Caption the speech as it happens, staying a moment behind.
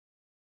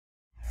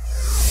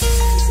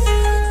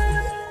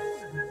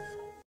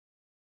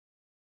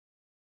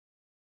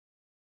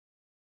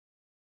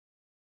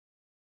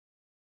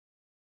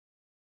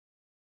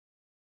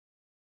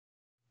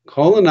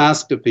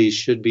Colonoscopies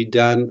should be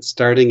done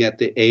starting at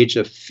the age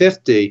of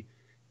 50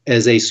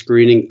 as a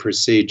screening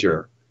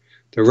procedure.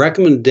 The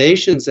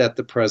recommendations at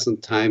the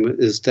present time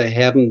is to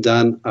have them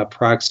done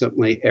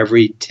approximately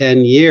every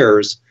 10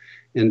 years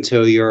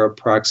until you're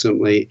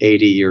approximately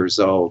 80 years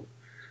old.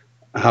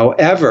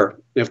 However,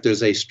 if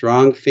there's a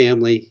strong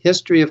family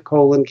history of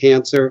colon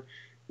cancer,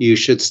 you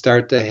should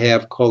start to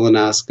have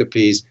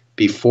colonoscopies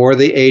before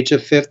the age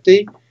of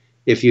 50.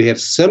 If you have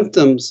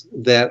symptoms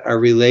that are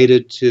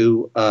related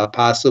to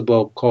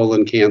possible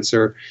colon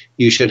cancer,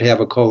 you should have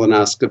a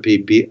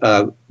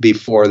colonoscopy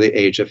before the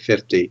age of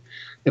 50.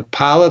 If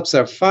polyps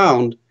are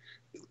found,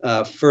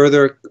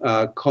 further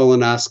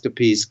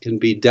colonoscopies can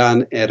be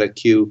done at a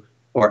Q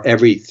or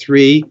every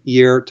 3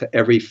 year to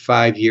every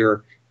 5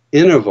 year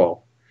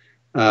interval.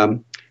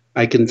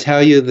 I can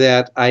tell you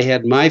that I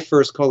had my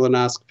first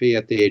colonoscopy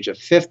at the age of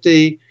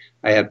 50.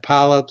 I had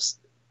polyps.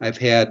 I've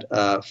had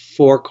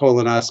 4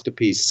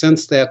 colonoscopies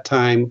since that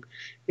time,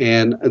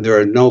 and there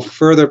are no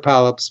further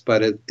polyps,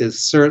 but it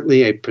is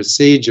certainly a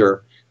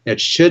procedure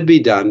that should be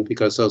done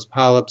because those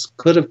polyps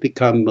could have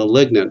become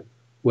malignant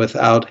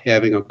without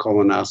having a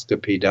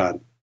colonoscopy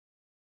done.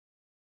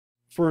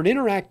 For an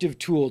interactive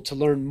tool to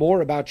learn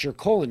more about your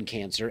colon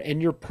cancer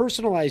and your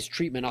personalized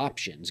treatment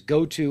options,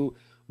 go to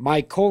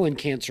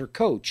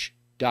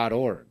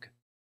mycoloncancercoach.org.